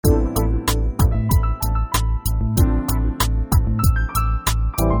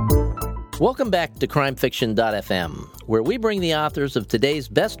Welcome back to crimefiction.fm, where we bring the authors of today's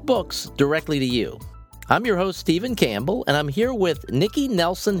best books directly to you. I'm your host, Stephen Campbell, and I'm here with Nikki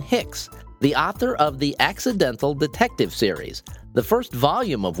Nelson-Hicks, the author of the Accidental Detective series, the first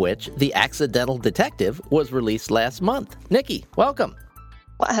volume of which, The Accidental Detective, was released last month. Nikki, welcome.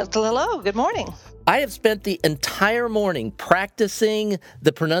 Well, hello, good morning. I have spent the entire morning practicing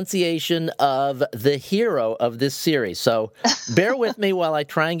the pronunciation of the hero of this series, so bear with me while I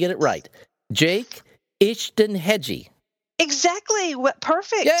try and get it right. Jake Ishton-Heggie. Exactly.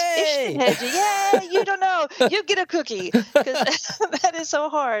 Perfect. Yay! Ishton-Heggie. Yay! You don't know. You get a cookie, because that is so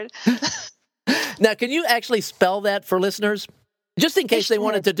hard. Now, can you actually spell that for listeners? Just in case they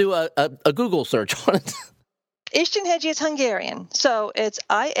wanted to do a Google search on it. Ishton-Heggie is Hungarian, so it's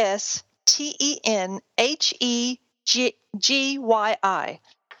Istenhegyi.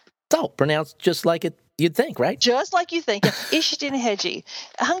 So, pronounced just like you'd think, right? Just like you think. Ishton-Hegyi.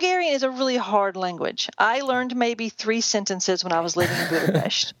 Hungarian is a really hard language. I learned maybe 3 sentences when I was living in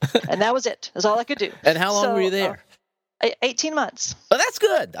Budapest, and that was it. That's all I could do. And how long were you there? 18 months. Well, that's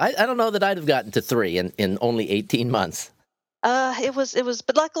good. I don't know that I'd have gotten to 3 in only 18 months. It was,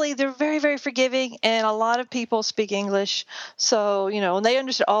 but luckily they're very, very forgiving, and a lot of people speak English. So, and they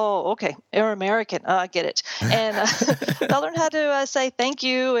understand, oh, okay, you're American. I get it. And I learned how to say thank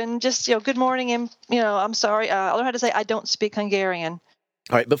you and just, good morning. And, I'm sorry. I learned how to say, I don't speak Hungarian.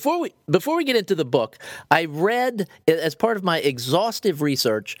 All right. Before we get into the book, I read, as part of my exhaustive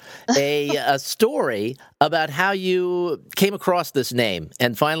research, a story about how you came across this name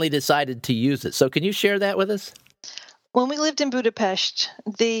and finally decided to use it. So can you share that with us? When we lived in Budapest,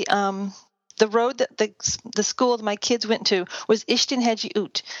 the road that the school that my kids went to was Ishton-Hegyi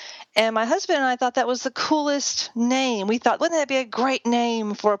út. And my husband and I thought that was the coolest name. We thought, wouldn't that be a great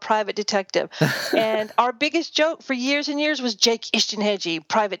name for a private detective? And our biggest joke for years and years was Jake Ishton-Hegyi,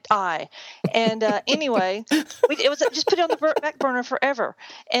 Private Eye. And anyway, it was just put it on the back burner forever.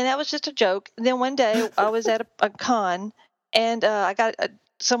 And that was just a joke. And then one day I was at a con, and I got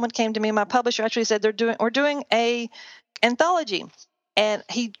someone came to me, my publisher actually said we're doing a anthology. And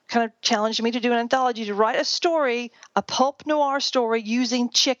he kind of challenged me to do an anthology, to write a story, a pulp noir story using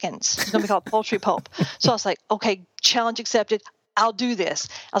chickens. It's going to be called Poultry Pulp. So I was like, okay, challenge accepted. I'll do this.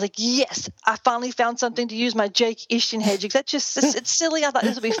 I was like, yes, I finally found something to use my Jake Ishton-Hegyi. It's silly. I thought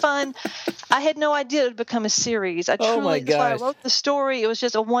this would be fun. I had no idea it would become a series. That's why I wrote the story. It was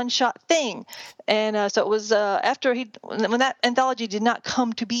just a one-shot thing. And so it was after when that anthology did not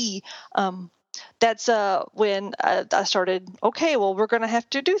come to be, that's when I started, okay, well, we're going to have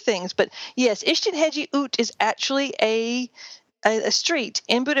to do things. But yes, Ishton-Hegyi út is actually a street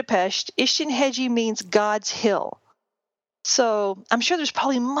in Budapest. Ishton-Hegyi means God's hill. So I'm sure there's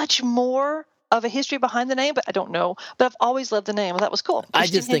probably much more of a history behind the name, but I don't know. But I've always loved the name. Well, that was cool. I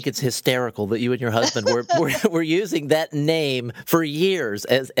just think it's hysterical that you and your husband were using that name for years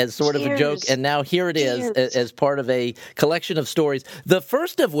as sort of a joke, and now here it is as part of a collection of stories, the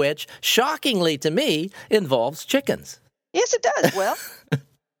first of which, shockingly to me, involves chickens. Yes, it does. Well...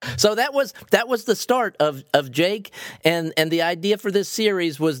 So that was the start of Jake, and the idea for this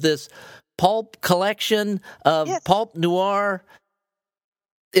series was this pulp collection of pulp noir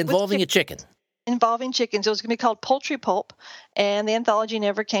involving a chicken. Involving chickens. It was going to be called Poultry Pulp, and the anthology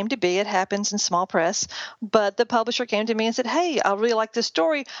never came to be. It happens in small press. But the publisher came to me and said, hey, I really like this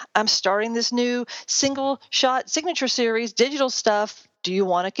story. I'm starting this new single-shot signature series, digital stuff. Do you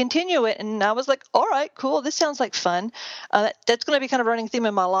want to continue it? And I was like, all right, cool. This sounds like fun. That's going to be kind of a running theme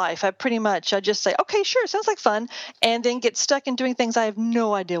in my life. I just say, okay, sure, sounds like fun, and then get stuck in doing things I have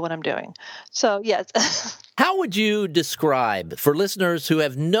no idea what I'm doing. So, yes. How would you describe, for listeners who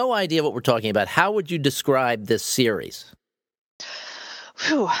have no idea what we're talking about, how would you describe this series?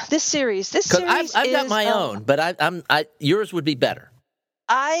 Whew, this series I've got my own, but yours would be better.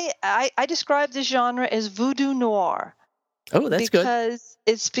 I describe this genre as voodoo noir. Oh, that's good.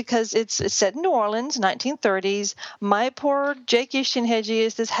 Because it's set in New Orleans, 1930s. My poor Jake Ishton-Hegyi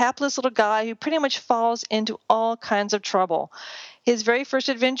is this hapless little guy who pretty much falls into all kinds of trouble. His very first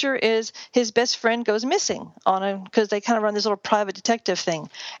adventure is his best friend goes missing because they kind of run this little private detective thing.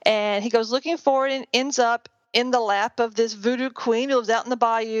 And he goes looking for it and ends up in the lap of this voodoo queen who lives out in the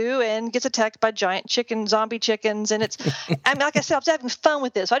bayou and gets attacked by giant zombie chickens. And it's, like I said, I was having fun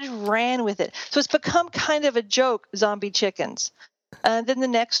with this. So I just ran with it. So it's become kind of a joke, zombie chickens. Then the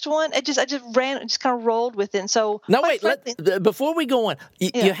next one, I just kind of rolled with it. And so now wait, before we go on,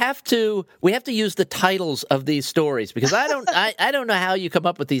 we have to use the titles of these stories, because I don't know how you come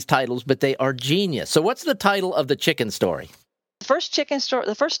up with these titles, but they are genius. So what's the title of the chicken story?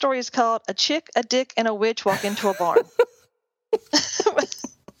 The first story is called A Chick, a Dick, and a Witch Walk into a Barn.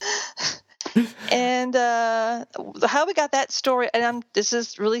 And how we got that story, and this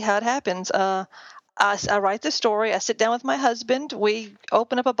is really how it happens. I write the story. I sit down with my husband. We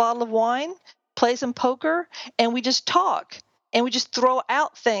open up a bottle of wine, play some poker, and we just talk. And we just throw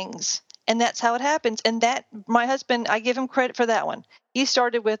out things. And that's how it happens. And that, my husband, I give him credit for that one. He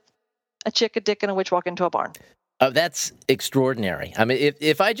started with a chick, a dick, and a witch walk into a barn. Oh, that's extraordinary. I mean,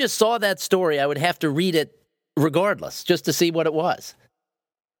 if I just saw that story, I would have to read it regardless, just to see what it was.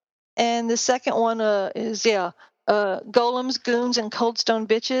 And the second one is, Golems, Goons, and Cold Stone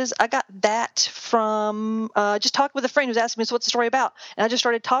Bitches. I got that from just talking with a friend who's asking me, so what's the story about? And I just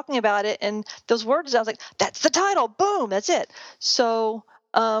started talking about it, and those words, I was like, that's the title. Boom, that's it. So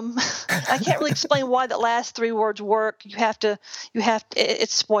I can't really explain why the last three words work.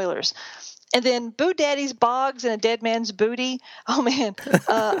 It's spoilers. And then Boo Daddy's Bogs and a Dead Man's Booty. Oh man,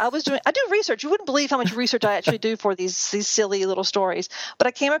 I do research. You wouldn't believe how much research I actually do for these silly little stories. But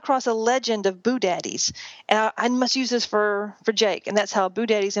I came across a legend of Boo Daddies, and I must use this for Jake. And that's how Boo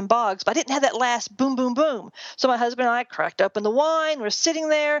Daddies and Bogs. But I didn't have that last boom, boom, boom. So my husband and I cracked open the wine. We're sitting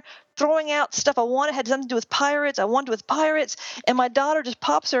there throwing out stuff I wanted. Had something to do with pirates. I wanted with pirates. And my daughter just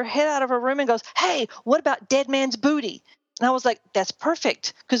pops her head out of her room and goes, "Hey, what about Dead Man's Booty?" And I was like, that's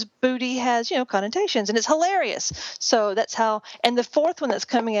perfect, because booty has, connotations, and it's hilarious. So that's how. And the fourth one that's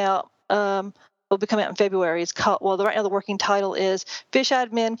coming out will be coming out in February. It's called, right now the working title is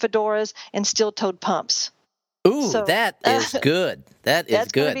Fish-Eyed Men, Fedoras, and Steel-Toed Pumps. Ooh, that is good. That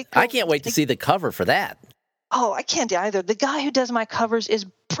is good. Cool. I can't wait to see the cover for that. Oh, I can't either. The guy who does my covers is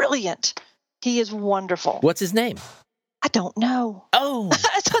brilliant. He is wonderful. What's his name? I don't know. Oh.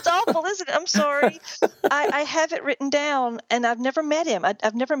 So it's awful, isn't it? I'm sorry. I have it written down, and I've never met him.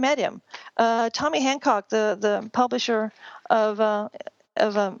 I've never met him. Tommy Hancock, the publisher of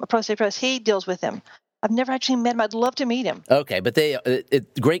Pro State Press, he deals with him. I've never actually met him. I'd love to meet him. Okay, but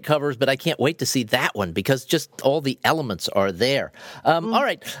great covers, but I can't wait to see that one because just all the elements are there. All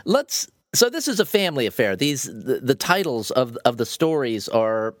right, So this is a family affair. The titles of the stories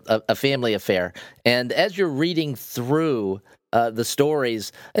are a family affair. And as you're reading through the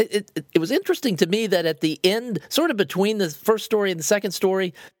stories, it was interesting to me that at the end, sort of between the first story and the second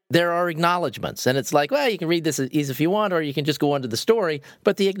story, there are acknowledgments. And it's like, well, you can read this as easy if you want, or you can just go on to the story.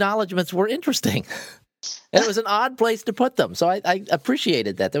 But the acknowledgments were interesting. And it was an odd place to put them. So I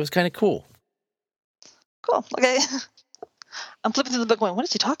appreciated that. That was kind of cool. Cool. Okay. I'm flipping through the book going, what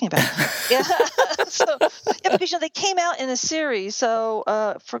is he talking about? Because they came out in a series. So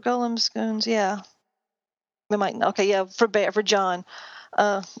for Golems, Goons, we might. Okay, for John,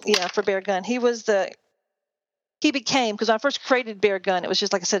 for Bear Gun, he became, because when I first created Bear Gun, it was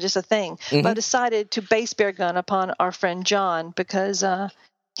just, like I said, just a thing. Mm-hmm. But I decided to base Bear Gun upon our friend John because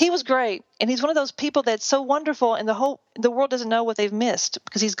he was great, and he's one of those people that's so wonderful, and the world doesn't know what they've missed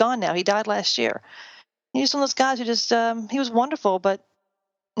because he's gone now. He died last year. He's one of those guys who just he was wonderful, but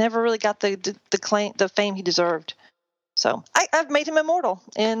never really got the fame he deserved. So I've made him immortal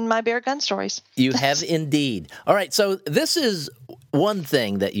in my Bear Gun stories. You have indeed. All right, so this is one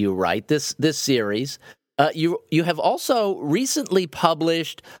thing that you write, this series. You have also recently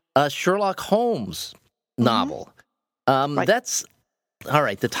published a Sherlock Holmes novel. Right. That's all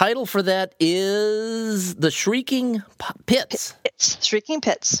right. The title for that is The Shrieking Pits. It's Shrieking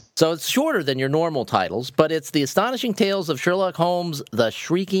Pits. So it's shorter than your normal titles, but it's The Astonishing Tales of Sherlock Holmes, The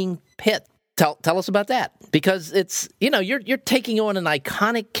Shrieking Pit. Tell us about that, because it's, you're taking on an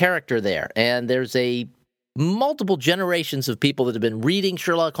iconic character there, and there's multiple generations of people that have been reading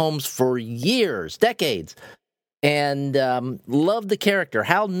Sherlock Holmes for years, decades, and love the character.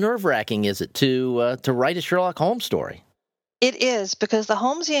 How nerve-wracking is it to write a Sherlock Holmes story? It is, because the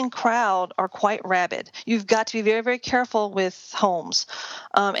Holmesian crowd are quite rabid. You've got to be very, very careful with Holmes.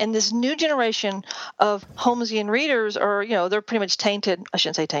 And this new generation of Holmesian readers are, they're pretty much tainted. I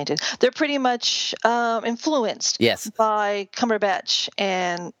shouldn't say tainted. They're pretty much influenced by Cumberbatch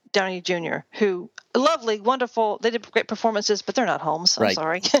and Downey Jr., who lovely, wonderful. They did great performances, but they're not Holmes. I'm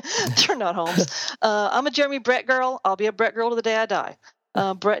sorry. They're not Holmes. I'm a Jeremy Brett girl. I'll be a Brett girl to the day I die.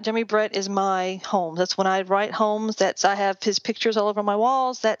 Jeremy Brett is my Holmes. That's when I write Holmes. I have his pictures all over my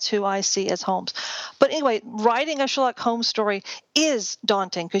walls. That's who I see as Holmes. But anyway, writing a Sherlock Holmes story is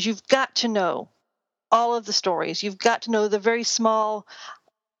daunting because you've got to know all of the stories. You've got to know the very small,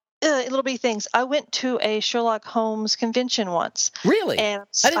 little bitty things. I went to a Sherlock Holmes convention once. Really? And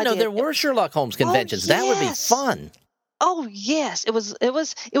I didn't know there were Sherlock Holmes conventions. Oh, yes. That would be fun. Oh yes, it was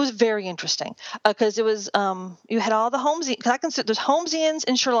very interesting because it was you had all the Holmesians. Because I consider there's Holmesians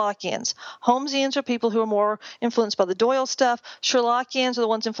and Sherlockians. Holmesians are people who are more influenced by the Doyle stuff. Sherlockians are the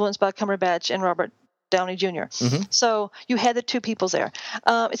ones influenced by Cumberbatch and Robert Downey Jr. Mm-hmm. So you had the two peoples there.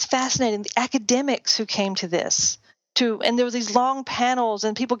 It's fascinating. The academics who came to this. And there was these long panels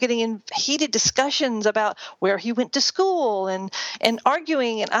and people getting in heated discussions about where he went to school and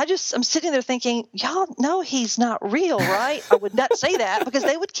arguing. And I'm sitting there thinking, y'all know he's not real, right? I would not say that because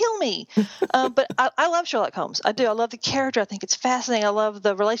they would kill me. But I love Sherlock Holmes. I do. I love the character. I think it's fascinating. I love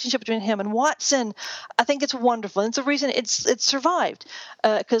the relationship between him and Watson. I think it's wonderful. And it's a reason it's survived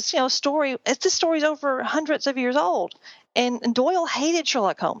because, this story's over hundreds of years old. And Doyle hated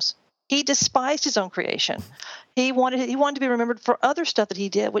Sherlock Holmes. He despised his own creation. He wanted to be remembered for other stuff that he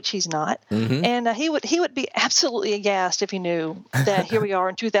did, which he's not. Mm-hmm. And he would be absolutely aghast if he knew that here we are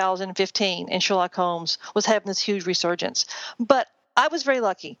in 2015 and Sherlock Holmes was having this huge resurgence. But I was very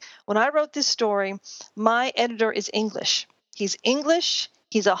lucky. When I wrote this story, my editor is English. He's English.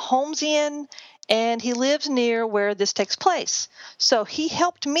 He's a Holmesian. And he lives near where this takes place. So he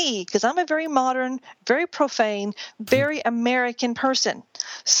helped me because I'm a very modern, very profane, very American person.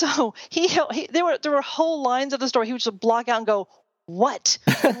 So there were whole lines of the story he would just block out and go, "What?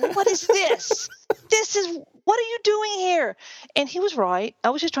 What is this? What are you doing here?" And he was right. I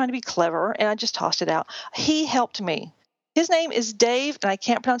was just trying to be clever, and I just tossed it out. He helped me. His name is Dave, and I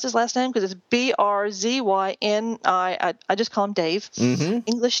can't pronounce his last name because it's Brzynni. I just call him Dave,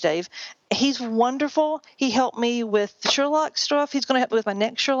 English Dave. He's wonderful. He helped me with the Sherlock stuff. He's going to help me with my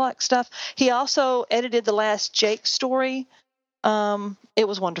next Sherlock stuff. He also edited the last Jake story. It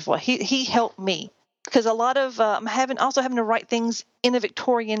was wonderful. He helped me because a lot of I'm having to write things in a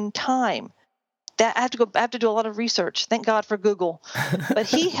Victorian time. That I have to do a lot of research. Thank God for Google. But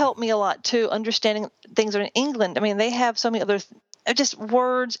he helped me a lot too, understanding things are in England. I mean, they have so many other just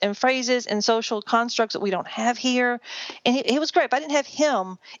words and phrases and social constructs that we don't have here. And he was great. If I didn't have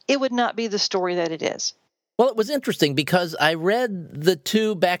him, it would not be the story that it is. Well, it was interesting because I read the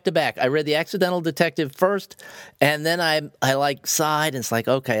two back to back. I read The Accidental Detective first, and then I sighed, and it's like,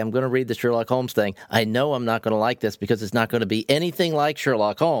 okay, I'm going to read the Sherlock Holmes thing. I know I'm not going to like this because it's not going to be anything like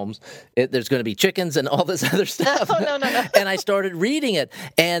Sherlock Holmes. There's going to be chickens and all this other stuff. No. And I started reading it,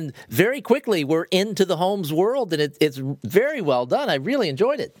 and very quickly we're into the Holmes world, and it's very well done. I really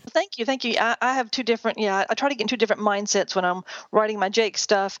enjoyed it. Thank you. I have two different, I try to get in two different mindsets when I'm writing my Jake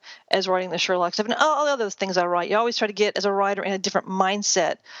stuff as writing the Sherlock stuff. And all the other things I write, you always try to get as a writer in a different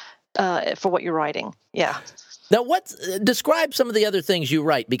mindset for what you're writing. Yeah. Now, describe some of the other things you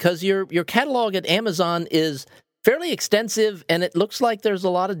write, because your catalog at Amazon is fairly extensive, and it looks like there's a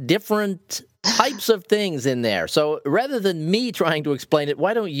lot of different types of things in there. So rather than me trying to explain it,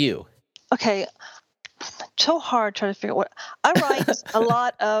 why don't you? Okay. So hard trying to figure out what I write. A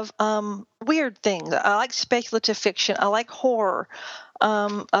lot of weird things. I like speculative fiction. I like horror.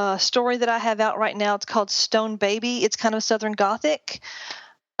 A story that I have out right now, it's called Stone Baby. It's kind of Southern Gothic.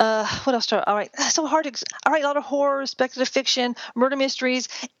 What else do I write? So hard I write a lot of horror, speculative fiction, murder mysteries.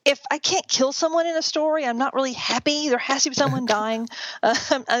 If I can't kill someone in a story, I'm not really happy. There has to be someone dying. That's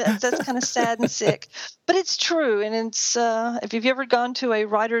kind of sad and sick. But it's true. And it's if you've ever gone to a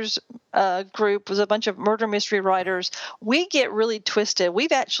writer's group with a bunch of murder mystery writers, we get really twisted.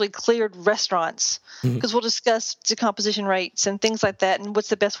 We've actually cleared restaurants because we'll discuss decomposition rates and things like that and what's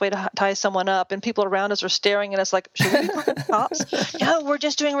the best way to tie someone up. And people around us are staring at us like, should we be calling the cops? No, we're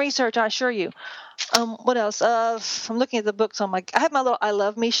just doing research, I assure you. What else? I'm looking at the books on I have my little I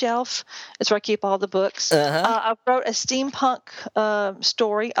Love Me shelf. It's where I keep all the books. I wrote a steampunk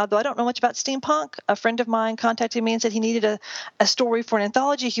story, although I don't know much about steampunk. A friend of mine contacted me and said he needed a story for an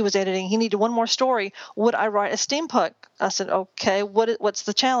anthology he was editing. He needed one more story. Would I write a steampunk? I said, okay, what's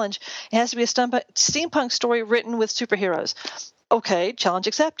the challenge? It has to be a steampunk story written with superheroes. Okay, challenge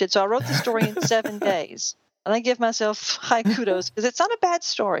accepted. So I wrote the story in 7 days. And I give myself high kudos because it's not a bad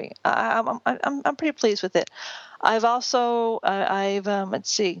story. I'm pretty pleased with it. I've also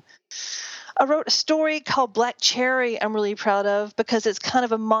let's see. I wrote a story called Black Cherry. I'm really proud of because it's kind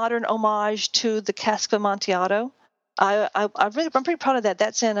of a modern homage to the Cask of Amontillado. I'm pretty proud of that.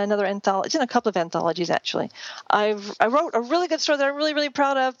 That's in another anthology. It's in a couple of anthologies actually. I wrote a really good story that I'm really, really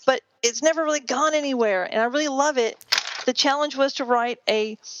proud of, but it's never really gone anywhere, and I really love it. The challenge was to write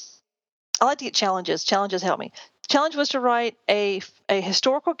I like to get challenges. Challenges help me. The challenge was to write a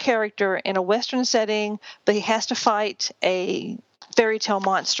historical character in a Western setting, but he has to fight a fairy tale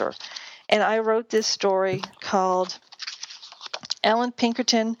monster. And I wrote this story called Alan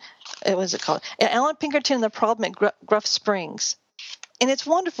Pinkerton. Alan Pinkerton and the Problem at Gruff Springs. And it's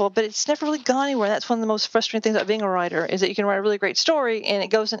wonderful, but it's never really gone anywhere. That's one of the most frustrating things about being a writer is that you can write a really great story and it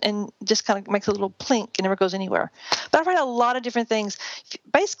goes and just kind of makes a little plink and never goes anywhere. But I write a lot of different things.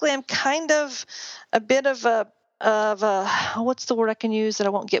 Basically, I'm kind of a bit of a of what's the word I can use that I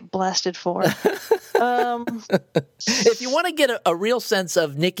won't get blasted for? If you want to get a real sense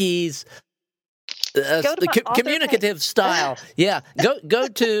of Nikki's communicative style, go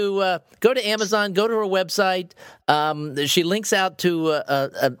to Amazon, go to her website. She links out to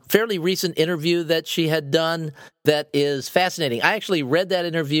a fairly recent interview that she had done that is fascinating. I actually read that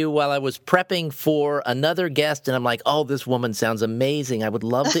interview while I was prepping for another guest, and I'm like, oh, this woman sounds amazing. I would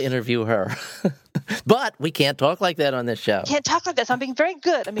love to interview her. But we can't talk like that on this show. Can't talk like that. So I'm being very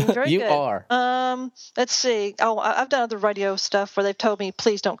good. You good. are. Let's see. Oh, I've done other radio stuff where they've told me,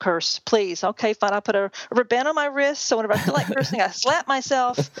 please don't curse. Please. Okay, fine. I put a ribbon on my wrist, so whenever I feel like cursing, I slap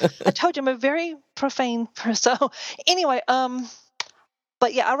myself. I told you I'm a very profane person. So anyway,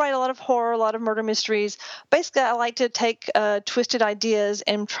 but yeah, I write a lot of horror, a lot of murder mysteries. Basically, I like to take twisted ideas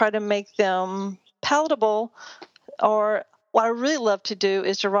and try to make them palatable. Or what I really love to do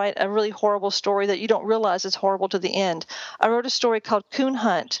is to write a really horrible story that you don't realize is horrible to the end. I wrote a story called Coon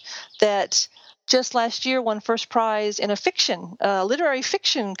Hunt that just last year won first prize in a literary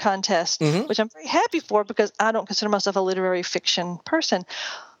fiction contest, which I'm very happy for because I don't consider myself a literary fiction person.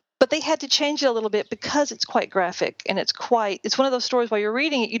 But they had to change it a little bit because it's quite graphic, and it's one of those stories while you're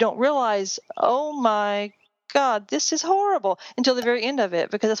reading it, you don't realize, oh my God, this is horrible until the very end of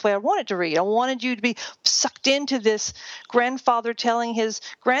it, because that's the way I wanted to read. I wanted you to be sucked into this grandfather telling his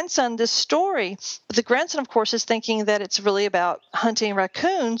grandson this story. But the grandson, of course, is thinking that it's really about hunting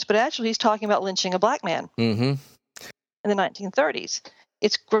raccoons, but actually he's talking about lynching a black man in the 1930s.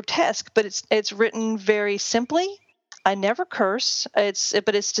 It's grotesque, but it's written very simply. I never curse. It's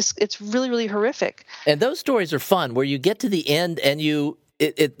really, really horrific. And those stories are fun, where you get to the end and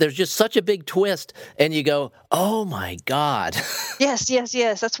there's just such a big twist, and you go, oh my God. Yes.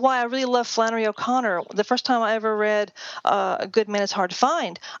 That's why I really love Flannery O'Connor. The first time I ever read A Good Man Is Hard to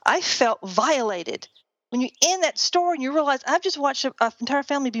Find, I felt violated. When you end that story and you realize I've just watched an entire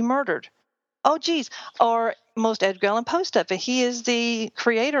family be murdered. Oh, geez. Or most Edgar Allan Poe stuff. He is the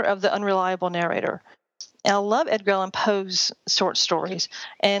creator of the unreliable narrator. And I love Edgar Allan Poe's short stories.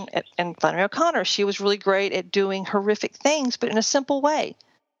 And Flannery O'Connor, she was really great at doing horrific things, but in a simple way.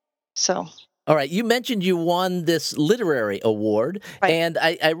 So. All right. You mentioned you won this literary award. Right. And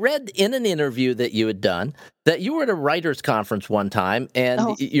I read in an interview that you had done that you were at a writers' conference one time,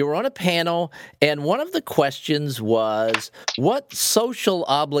 and you were on a panel, and one of the questions was, what social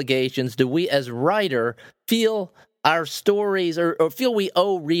obligations do we as writer feel our stories or feel we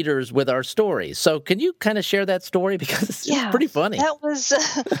owe readers with our stories? So can you kind of share that story? Because it's pretty funny. That was,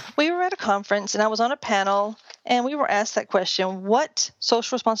 we were at a conference and I was on a panel and we were asked that question, what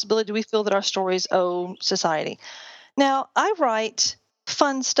social responsibility do we feel that our stories owe society? Now, I write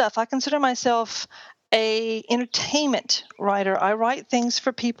fun stuff. I consider myself a entertainment writer. I write things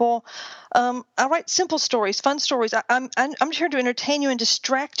for people. I write simple stories, fun stories. I'm here to entertain you and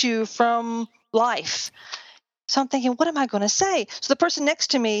distract you from life. So I'm thinking, what am I going to say? So the person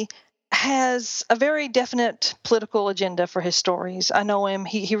next to me has a very definite political agenda for his stories. I know him.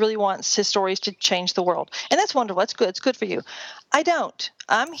 He really wants his stories to change the world. And that's wonderful. That's good. It's good for you. I don't.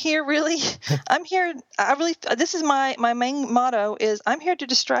 I'm here really. This is my main motto is I'm here to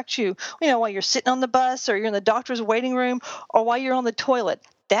distract you. While you're sitting on the bus or you're in the doctor's waiting room or while you're on the toilet.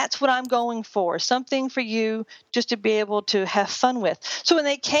 That's what I'm going for, something for you just to be able to have fun with. So when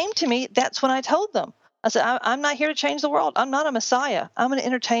they came to me, that's when I told them. I said, I'm not here to change the world. I'm not a messiah. I'm an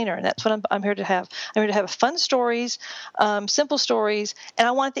entertainer, and that's what I'm here to have. I'm here to have fun stories, simple stories, and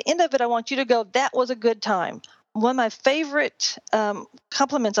I want at the end of it, I want you to go, that was a good time. One of my favorite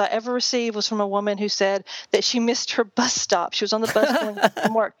compliments I ever received was from a woman who said that she missed her bus stop. She was on the bus going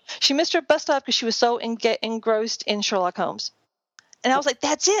from work. She missed her bus stop because she was so engrossed in Sherlock Holmes. And I was like,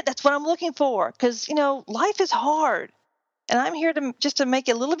 that's it. That's what I'm looking for, because, life is hard. And I'm here to make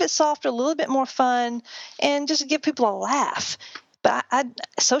it a little bit softer, a little bit more fun, and just to give people a laugh. But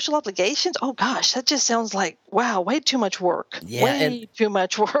social obligations, oh gosh, that just sounds like, wow, way too much work. Yeah, way too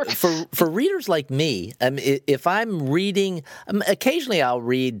much work. For readers like me, if I'm reading, occasionally I'll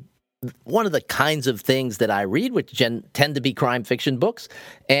read one of the kinds of things that I read, which tend to be crime fiction books,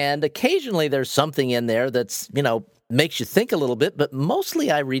 and occasionally there's something in there that's, makes you think a little bit, but mostly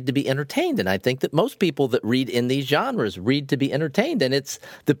I read to be entertained. And I think that most people that read in these genres read to be entertained. And it's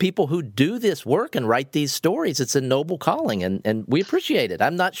the people who do this work and write these stories. It's a noble calling, and we appreciate it.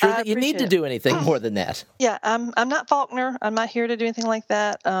 I'm not sure that you need to do anything more than that. Yeah, I'm not Faulkner. I'm not here to do anything like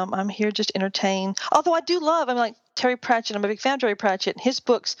that. I'm here just to entertain. Although I do love, like Terry Pratchett. I'm a big fan of Terry Pratchett. His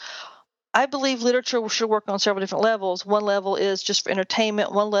books I believe literature should work on several different levels. One level is just for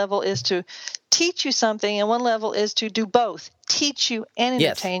entertainment. One level is to teach you something. And one level is to do both, teach you and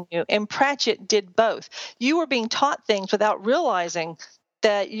entertain you. And Pratchett did both. You were being taught things without realizing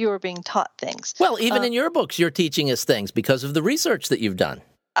that you were being taught things. Well, even in your books, you're teaching us things because of the research that you've done.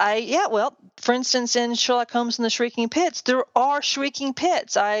 For instance, in Sherlock Holmes and the Shrieking Pits, there are shrieking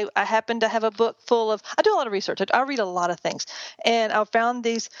pits. I happen to have a book full of, I do a lot of research. I read a lot of things. And I found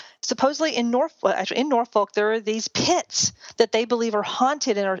these, supposedly in Norfolk, there are these pits that they believe are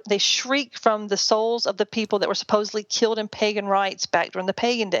haunted and they shriek from the souls of the people that were supposedly killed in pagan rites back during the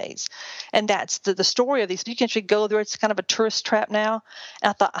pagan days. And that's the story of these. You can actually go there. It's kind of a tourist trap now. And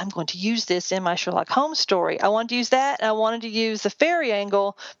I thought, I'm going to use this in my Sherlock Holmes story. I wanted to use that, and I wanted to use the fairy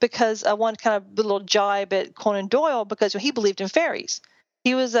angle because I wanted kind of a little jibe at Conan Doyle because he believed in fairies.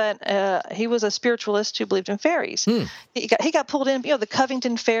 He was a spiritualist who believed in fairies. He got pulled in, the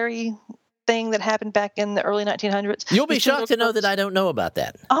Covington fairy thing that happened back in the early 1900s. You'll be shocked to know that I don't know about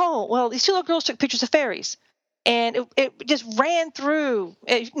that. Oh, well, these two little girls took pictures of fairies. And it just ran through.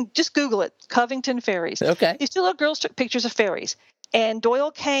 You can just Google it, Covington fairies. Okay. These two little girls took pictures of fairies. And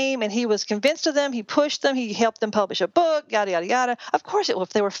Doyle came, and he was convinced of them. He pushed them. He helped them publish a book, yada, yada, yada. Of course if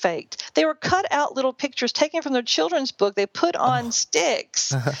they were faked. They were cut out little pictures taken from their children's book. They put on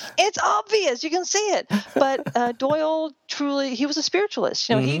sticks. It's obvious. You can see it. But Doyle he was a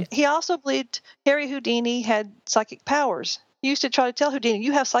spiritualist. He also believed Harry Houdini had psychic powers. He used to try to tell Houdini,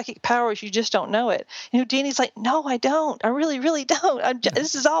 you have psychic powers, you just don't know it. And Houdini's like, no, I don't. I really, really don't.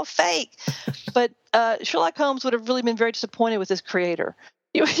 This is all fake. But Sherlock Holmes would have really been very disappointed with his creator.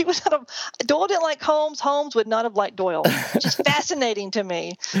 Doyle didn't like Holmes. Holmes would not have liked Doyle, which is fascinating to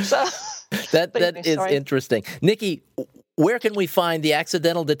me. So that is interesting. Nikki, where can we find The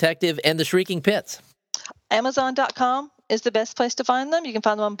Accidental Detective and The Shrieking Pits? Amazon.com is the best place to find them. You can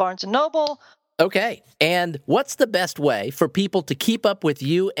find them on Barnes & Noble. Okay. And what's the best way for people to keep up with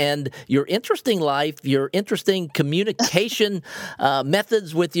you and your interesting life, your interesting communication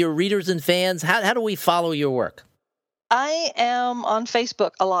methods with your readers and fans? How do we follow your work? I am on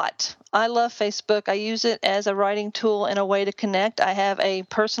Facebook a lot. I love Facebook. I use it as a writing tool and a way to connect. I have a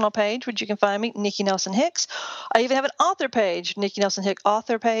personal page, which you can find me, Nikki Nelson-Hicks. I even have an author page, Nikki Nelson-Hicks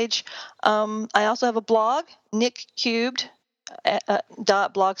author page. I also have a blog, nickcubed.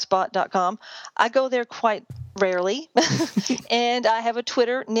 .blogspot.com. I go there quite rarely. And I have a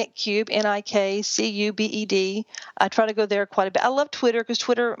Twitter, NickCube, NickCubed. I try to go there quite a bit. I love Twitter because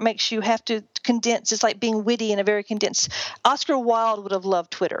Twitter makes you have to condense. It's like being witty in a very condensed. Oscar Wilde would have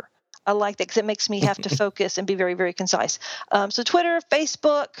loved Twitter. I like that because it makes me have to focus and be very, very concise. So Twitter,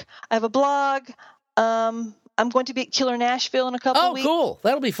 Facebook, I have a blog. I'm going to be at Killer Nashville in a couple of weeks. Oh, cool.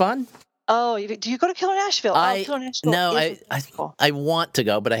 That'll be fun. Oh, do you go to Killer Nashville? Killer Nashville. No, I want to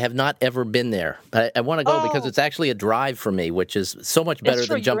go, but I have not ever been there. I want to go because it's actually a drive for me, which is so much better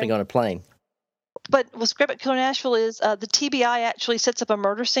than jumping on a plane. But what's great about Killer Nashville is the TBI actually sets up a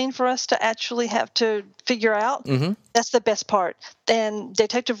murder scene for us to actually have to figure out. Mm-hmm. That's the best part. And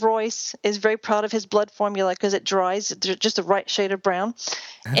Detective Royce is very proud of his blood formula because it dries just the right shade of brown.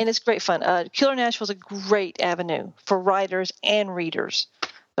 And it's great fun. Killer Nashville is a great avenue for writers and readers.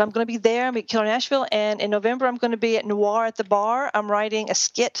 But I'm going to be there. I'm at Killer Nashville. And in November, I'm going to be at Noir at the Bar. I'm writing a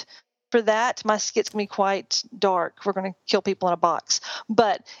skit for that. My skit's going to be quite dark. We're going to kill people in a box.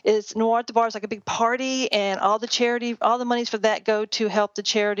 But it's Noir at the Bar is like a big party, and all the monies for that go to help the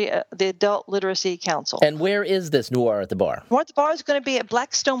charity, the Adult Literacy Council. And where is this Noir at the Bar? Noir at the Bar is going to be at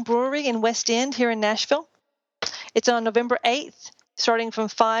Blackstone Brewery in West End here in Nashville. It's on November 8th. Starting from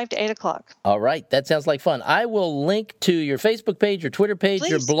 5 to 8 o'clock. All right. That sounds like fun. I will link to your Facebook page, your Twitter page,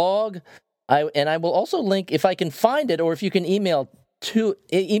 your blog. And I will also link, if I can find it, or if you can email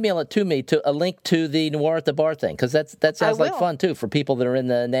it to me, to a link to the Noir at the Bar thing, because that sounds like fun, too, for people that are in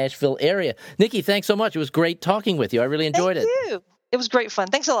the Nashville area. Nikki, thanks so much. It was great talking with you. I really enjoyed it. Thank you. It was great fun.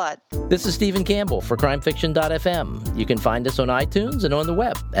 Thanks a lot. This is Stephen Campbell for crimefiction.fm. You can find us on iTunes and on the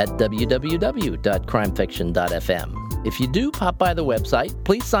web at www.crimefiction.fm. If you do pop by the website,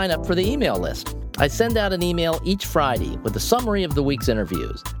 please sign up for the email list. I send out an email each Friday with a summary of the week's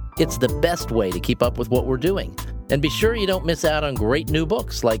interviews. It's the best way to keep up with what we're doing. And be sure you don't miss out on great new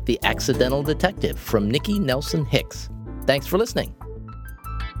books like The Accidental Detective from Nikki Nelson-Hicks. Thanks for listening.